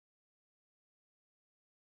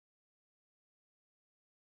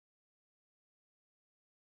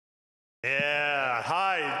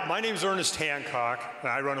My name is Ernest Hancock,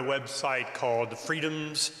 and I run a website called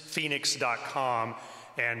freedomsphoenix.com,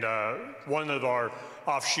 and one of our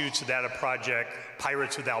offshoots of that project,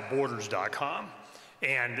 pirateswithoutborders.com.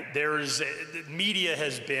 And media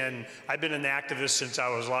has been, I've been an activist since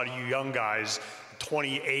I was a lot of you young guys,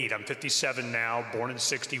 28, I'm 57 now, born in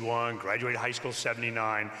 61, graduated high school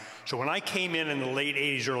 79. So when I came in the late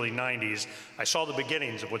 80s, early 90s, I saw the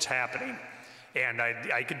beginnings of what's happening. And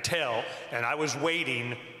I could tell, and I was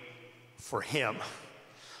waiting for him.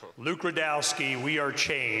 Luke Rudkowski, We Are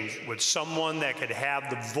Change, with someone that could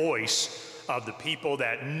have the voice of the people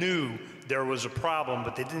that knew there was a problem,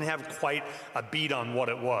 but they didn't have quite a beat on what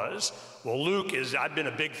it was. Well, I've been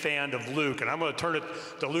a big fan of Luke, and I'm going to turn it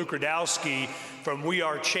to Luke Rudkowski from We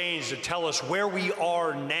Are Change to tell us where we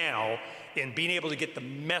are now in being able to get the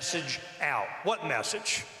message out. What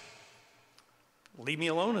message? Leave me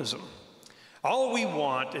aloneism. All we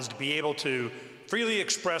want is to be able to freely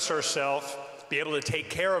express ourselves, be able to take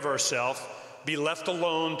care of ourselves, be left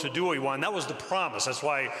alone to do what we want. And that was the promise. That's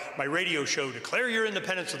why my radio show, Declare Your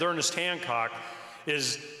Independence with Ernest Hancock,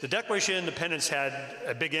 is the Declaration of Independence had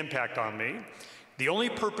a big impact on me. The only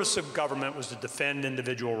purpose of government was to defend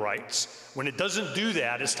individual rights. When it doesn't do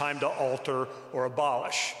that, it's time to alter or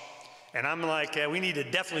abolish. And I'm like, we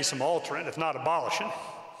needed definitely some altering, if not abolishing.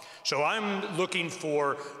 So I'm looking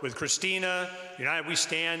for, with Christina, United We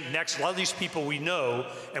Stand, Next, a lot of these people we know,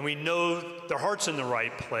 and we know their heart's in the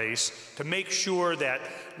right place, to make sure that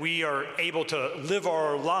we are able to live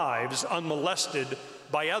our lives unmolested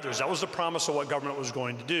by others. That was the promise of what government was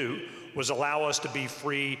going to do, was allow us to be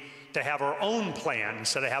free to have our own plan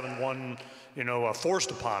instead of having one,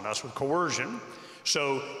 forced upon us with coercion.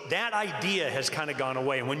 So that idea has kind of gone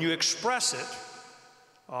away. And when you express it,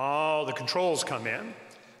 all the controls come in.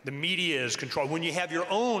 The media is controlled. When you have your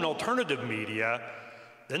own alternative media,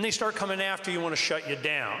 then they start coming after you, want to shut you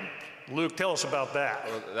down. Luke, tell us about that.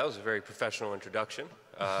 Well, that was a very professional introduction.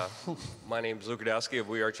 My name is Luke Rudkowski of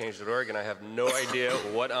WeAreChange.org, and I have no idea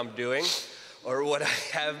what I'm doing or what I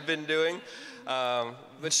have been doing.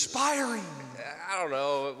 Inspiring. I don't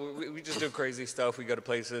know. We just do crazy stuff. We go to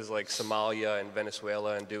places like Somalia and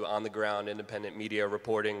Venezuela and do on-the-ground independent media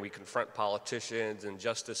reporting. We confront politicians,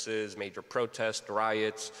 injustices, major protests,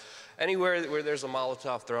 riots. Anywhere where there's a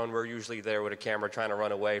Molotov thrown, we're usually there with a camera trying to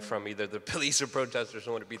run away from either the police or protesters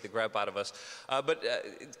who want to beat the crap out of us.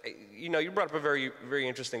 You brought up a very, very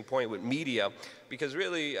interesting point with media, because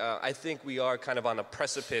really, I think we are kind of on a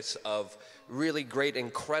precipice of really great,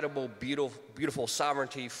 incredible, beautiful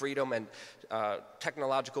sovereignty, freedom, and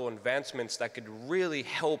technological advancements that could really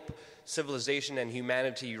help civilization and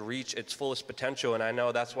humanity reach its fullest potential. And I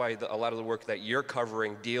know that's why a lot of the work that you're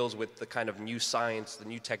covering deals with the kind of new science, the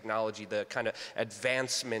new technology, the kind of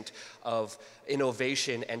advancement of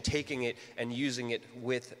innovation and taking it and using it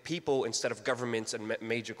with people instead of governments and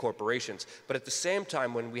major corporations. But at the same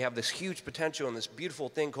time, when we have this huge potential and this beautiful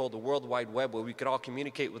thing called the World Wide Web where we could all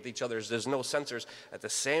communicate with each other, there's no censors, at the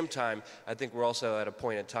same time, I think we're also at a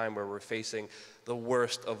point in time where we're facing the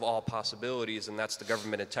worst of all possibilities, and that's the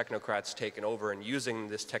government and technocrats taking over and using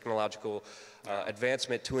this technological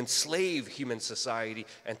advancement to enslave human society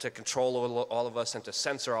and to control all of us and to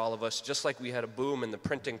censor all of us. Just like we had a boom in the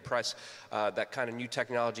printing press, that kind of new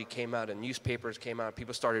technology came out and newspapers came out,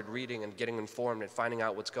 people started reading and getting informed and finding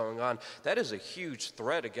out what's going on. That is a huge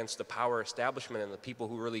threat against the power establishment and the people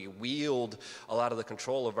who really wield a lot of the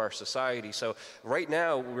control of our society. So right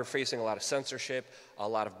now we're facing a lot of censorship, a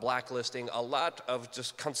lot of blacklisting, a lot of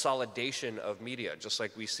just consolidation of media, just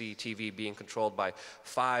like we see TV being controlled by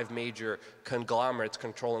 5 major conglomerates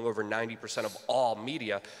controlling over 90% of all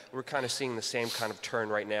media. We're kind of seeing the same kind of turn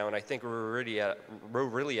right now, and I think we're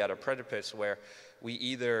really at a precipice where we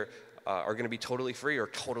either are going to be totally free or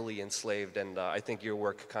totally enslaved, and I think your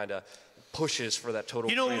work kind of pushes for that total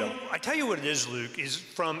freedom. I tell you what it is, Luke,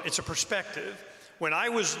 it's a perspective. When I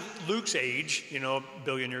was Luke's age, a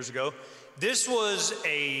billion years ago, this was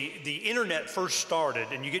the internet first started,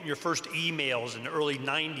 and you get your first emails in the early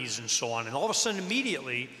 90s and so on, and all of a sudden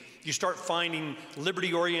immediately you start finding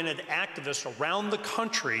liberty-oriented activists around the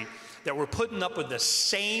country that were putting up with the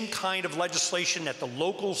same kind of legislation at the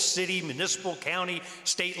local, city, municipal, county,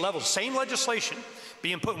 state level, same legislation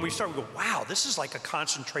being put, and we started to go, wow, this is like a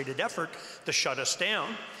concentrated effort to shut us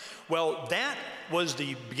down. Well, that was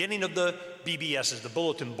the beginning of the BBSs, the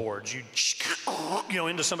bulletin boards. You'd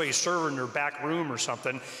into somebody's server in their back room or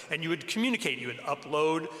something, and you would communicate. You would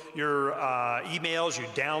upload your emails,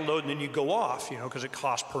 you'd download, and then you'd go off, because it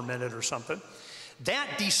cost per minute or something. That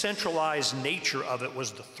decentralized nature of it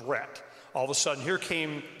was the threat. All of a sudden, here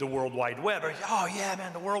came the World Wide Web. Oh yeah,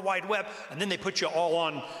 man, the World Wide Web. And then they put you all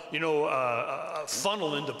on, a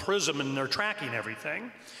funnel into Prism, and they're tracking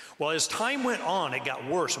everything. Well, as time went on, it got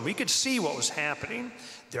worse, and we could see what was happening.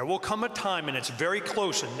 There will come a time, and it's very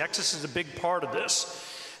close, and Nexus is a big part of this.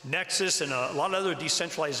 Nexus and a lot of other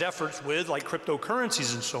decentralized efforts with like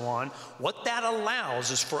cryptocurrencies and so on, what that allows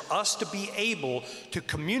is for us to be able to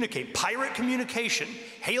communicate, pirate communication,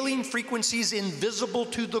 hailing frequencies invisible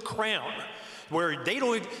to the crown, where they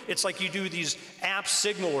don't, it's like you do these apps,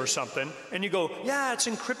 Signal or something, and you go, yeah, it's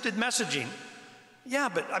encrypted messaging. Yeah,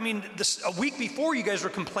 but I mean, a week before you guys were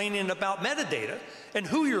complaining about metadata and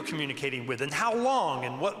who you're communicating with and how long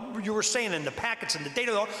and what you were saying and the packets and the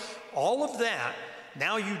data, all of that.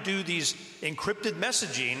 Now you do these encrypted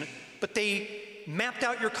messaging, but they mapped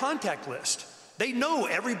out your contact list. They know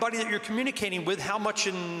everybody that you're communicating with, how much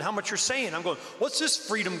you're saying. I'm going, what's this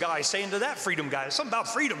freedom guy saying to that freedom guy? Something about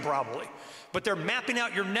freedom probably. But they're mapping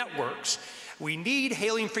out your networks. We need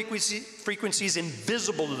hailing frequencies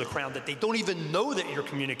invisible to the crown, that they don't even know that you're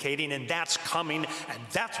communicating, and that's coming, and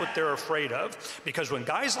that's what they're afraid of. Because when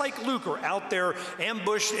guys like Luke are out there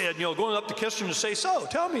ambushed, going up to Kissinger to say, so,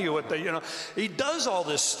 tell me what he does all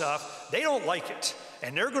this stuff, they don't like it.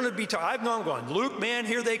 And they're going to be, I'm going, Luke, man,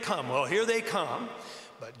 here they come. Well, here they come.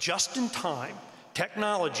 But just in time,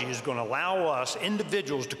 technology is going to allow us,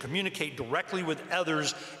 individuals, to communicate directly with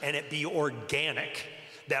others, and it be organic.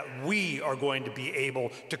 That we are going to be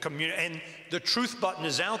able to communicate. And the truth button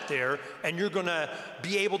is out there, and you're going to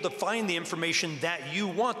be able to find the information that you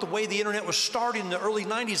want. The way the internet was started in the early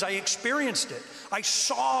 90s, I experienced it. I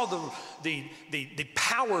saw the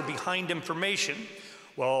power behind information.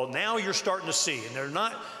 Well, now you're starting to see, and they're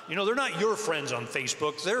not your friends on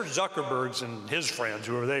Facebook. They're Zuckerberg's and his friends,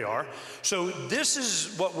 whoever they are. So this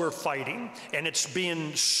is what we're fighting, and it's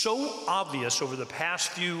being so obvious over the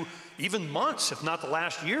past few even months, if not the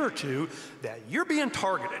last year or two, that you're being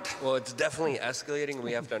targeted. Well, it's definitely escalating.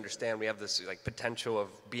 We have to understand we have this potential of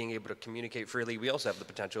being able to communicate freely. We also have the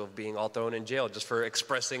potential of being all thrown in jail just for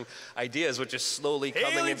expressing ideas, which is slowly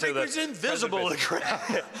coming into the invisible to the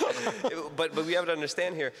crowd. But we have to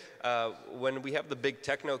understand here, when we have the big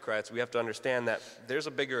technocrats, we have to understand that there's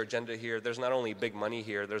a bigger agenda here. There's not only big money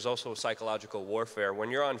here, there's also psychological warfare. When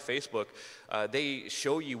you're on Facebook, they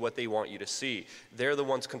show you what they want you to see. They're the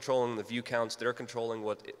ones controlling the view counts. They're controlling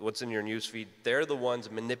what's in your newsfeed. They're the ones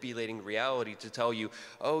manipulating reality to tell you,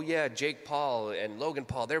 oh yeah, Jake Paul and Logan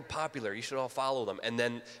Paul, they're popular. You should all follow them. And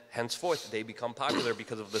then henceforth, they become popular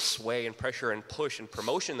because of the sway and pressure and push and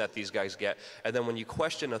promotion that these guys get. And then when you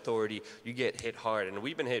question authority, you get hit hard. And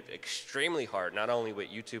we've been hit extremely hard, not only with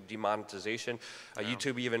YouTube demonetization.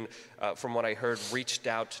 YouTube even, from what I heard, reached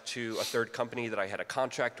out to a third company that I had a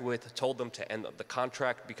contract with, told them to end the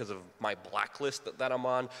contract because of my blacklist that I'm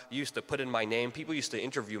on. Used to put in my name. People used to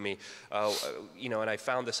interview me, and I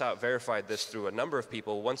found this out, verified this through a number of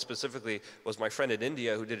people. One specifically was my friend in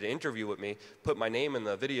India who did an interview with me, put my name in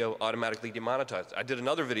the video, automatically demonetized. I did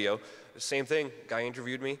another video, same thing, guy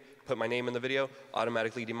interviewed me, put my name in the video,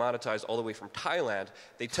 automatically demonetized all the way from Thailand.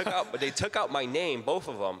 They took out my name, both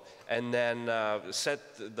of them, and then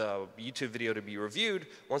set the YouTube video to be reviewed.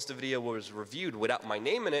 Once the video was reviewed without my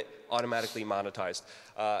name in it, automatically monetized.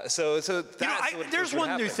 So that's there's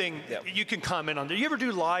one new thing you can comment on. Do you ever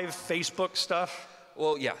do live Facebook stuff?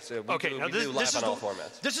 Well, yeah. So we do live on all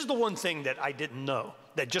formats. This is the one thing that I didn't know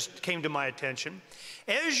that just came to my attention.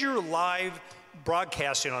 As you're live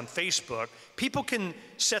broadcasting on Facebook, people can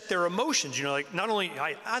set their emotions. Like not only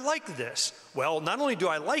I like this. Well, not only do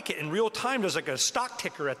I like it, in real time there's like a stock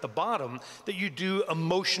ticker at the bottom that you do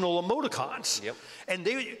emotional emoticons. Yep. And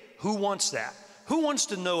who wants that? Who wants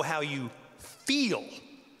to know how you feel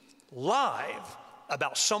live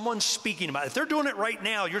about someone speaking about it? If they're doing it right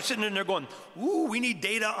now, you're sitting in there going, ooh, we need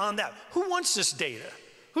data on that. Who wants this data?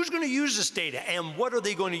 Who's going to use this data, and what are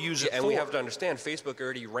they going to use it for? And we have to understand, Facebook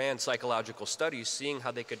already ran psychological studies seeing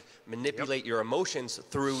how they could manipulate your emotions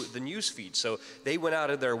through the news feed. So they went out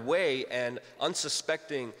of their way, and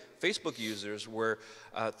unsuspecting Facebook users were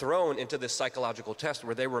thrown into this psychological test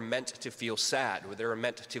where they were meant to feel sad, where they were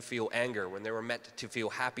meant to feel anger, when they were meant to feel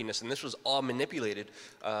happiness. And this was all manipulated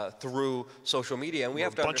through social media. And we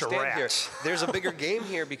have to understand here, there's a bigger game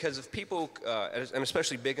here, because if people, and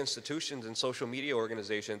especially big institutions and social media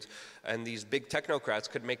organizations, and these big technocrats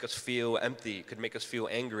could make us feel empty, could make us feel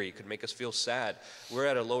angry, could make us feel sad. We're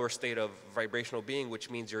at a lower state of vibrational being,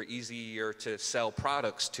 which means you're easier to sell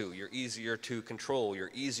products to, you're easier to control,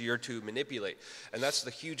 you're easier easier to manipulate. And that's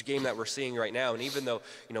the huge game that we're seeing right now. And even though,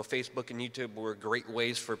 you know, Facebook and YouTube were great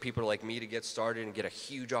ways for people like me to get started and get a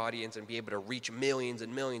huge audience and be able to reach millions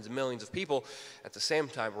and millions and millions of people, at the same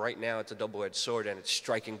time, right now, it's a double-edged sword, and it's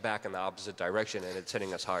striking back in the opposite direction, and it's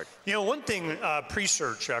hitting us hard. You know, one thing,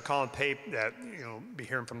 Presearch, Colin Pape, that you'll be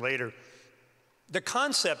hearing from later, the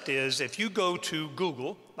concept is if you go to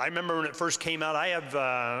Google, I remember when it first came out, I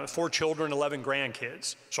have 4 children, 11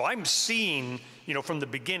 grandkids. So I'm seeing, you know, from the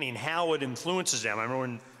beginning how it influences them. I remember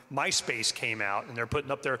when MySpace came out and they're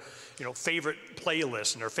putting up their, you know, favorite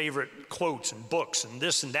playlists and their favorite quotes and books and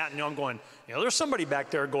this and that. And, you know, I'm going, you know, there's somebody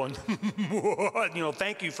back there going, you know,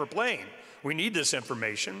 thank you for playing. We need this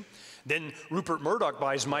information. Then Rupert Murdoch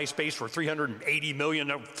buys MySpace for $380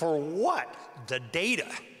 million. For what? The data.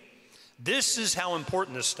 This is how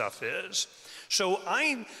important this stuff is. So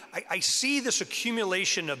I see this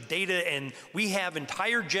accumulation of data, and we have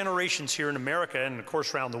entire generations here in America and, of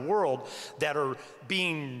course, around the world that are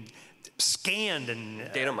being scanned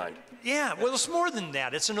and data mined. Yeah, well, it's more than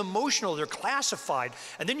that. It's an emotional, they're classified.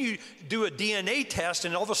 And then you do a DNA test,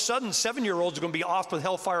 and all of a sudden, 7-year-olds are going to be off with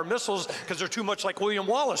Hellfire missiles because they're too much like William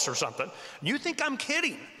Wallace or something. And you think I'm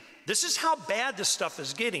kidding. This is how bad this stuff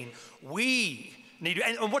is getting. We need,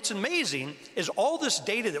 and what's amazing is all this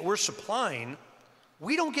data that we're supplying,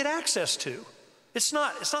 we don't get access to. It's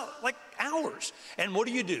not like ours. And what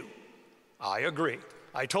do? I agree.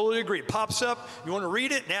 I totally agree. It pops up, you want to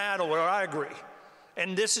read it? Nah, I don't, I agree.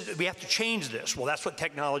 And this is, we have to change this. Well, that's what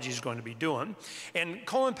technology is going to be doing. And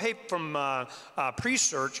Colin Pape from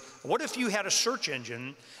Presearch, what if you had a search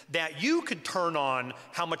engine that you could turn on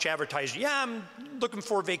how much advertising? Yeah, I'm looking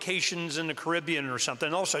for vacations in the Caribbean or something.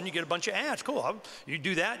 And all of a sudden you get a bunch of ads. Cool, you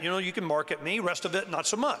do that, you know, you can market me, rest of it, not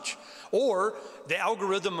so much. Or the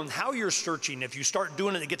algorithm on how you're searching, if you start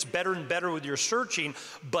doing it, it gets better and better with your searching,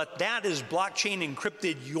 but that is blockchain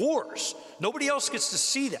encrypted yours. Nobody else gets to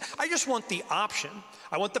see that. I just want the option.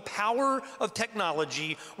 I want the power of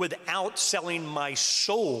technology without selling my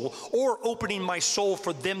soul or opening my soul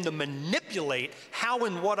for them to manipulate how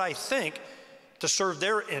and what I think to serve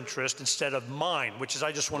their interest instead of mine, which is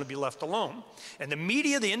I just want to be left alone. And the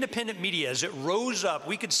media, the independent media, as it rose up,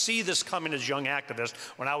 we could see this coming as young activists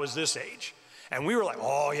when I was this age. And we were like,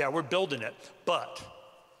 oh yeah, we're building it. But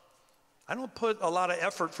I don't put a lot of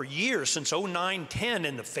effort for years since 09, 10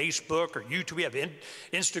 into Facebook or YouTube. We have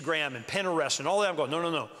Instagram and Pinterest and all that. I'm going, no, no,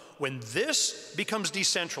 no. When this becomes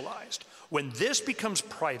decentralized, when this becomes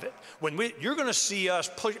private, when you're going to see us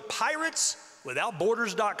push pirates without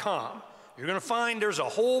borders.com. You're going to find there's a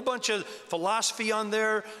whole bunch of philosophy on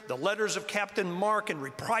there, the letters of Captain Mark and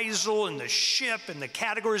reprisal and the ship and the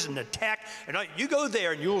categories and the tech. And you go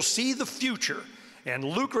there and you'll see the future. And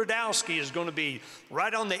Luke Rudkowski is going to be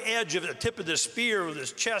right on the edge of the tip of the spear with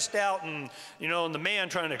his chest out and, you know, and the man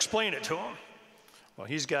trying to explain it to him. Well,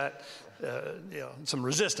 he's got, you know, some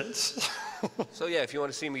resistance. So yeah, if you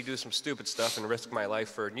want to see me do some stupid stuff and risk my life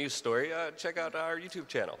for a news story, check out our YouTube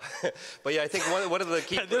channel. But yeah, I think one of the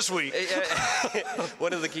key this week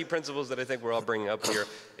one of the key principles that I think we're all bringing up here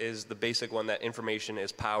is the basic one that information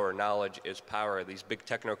is power, knowledge is power. These big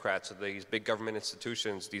technocrats, these big government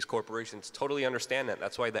institutions, these corporations totally understand that.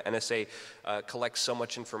 That's why the NSA collects so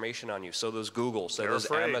much information on you. So does Google, so does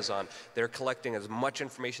Amazon. They're collecting as much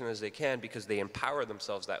information as they can because they empower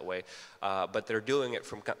themselves that way. But they're doing it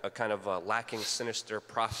from a kind of lacking, sinister,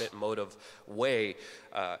 profit motive way.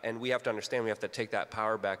 And we have to understand we have to take that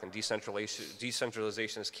power back, and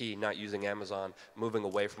decentralization is key, not using Amazon, moving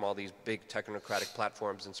away from all these big technocratic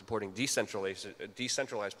platforms and supporting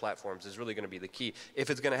decentralized platforms is really going to be the key. If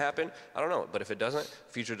it's going to happen, I don't know. But if it doesn't,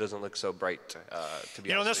 the future doesn't look so bright, to be honest.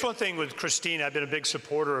 You know, that's one thing with Christina. I've been a big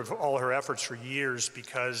supporter of all her efforts for years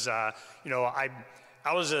because, you know, I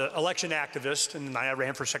was an election activist, and I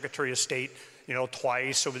ran for Secretary of State, you know,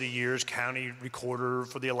 twice over the years, county recorder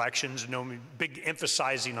for the elections, you know, big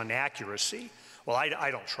emphasizing on accuracy. Well,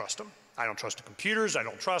 I don't trust them. I don't trust the computers. I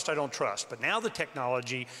don't trust. But now the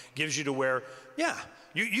technology gives you to where, yeah,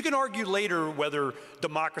 you can argue later whether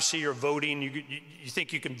democracy or voting, you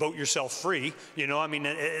think you can vote yourself free. You know, I mean,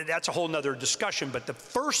 that's a whole nother discussion. But the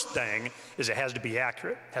first thing is it has to be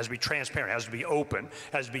accurate, has to be transparent, has to be open,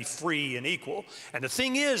 has to be free and equal. And the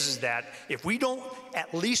thing is that if we don't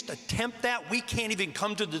at least attempt that, we can't even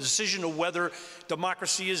come to the decision of whether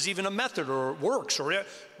democracy is even a method or works. Or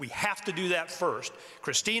we have to do that first.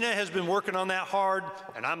 Christina has been working on that hard,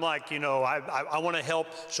 and I'm like, you know, I want to help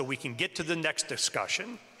so we can get to the next discussion.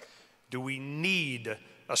 Do we need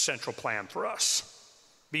a central plan for us?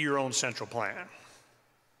 Be your own central plan.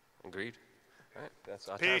 Agreed. All right, that's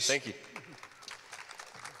our time. Thank you.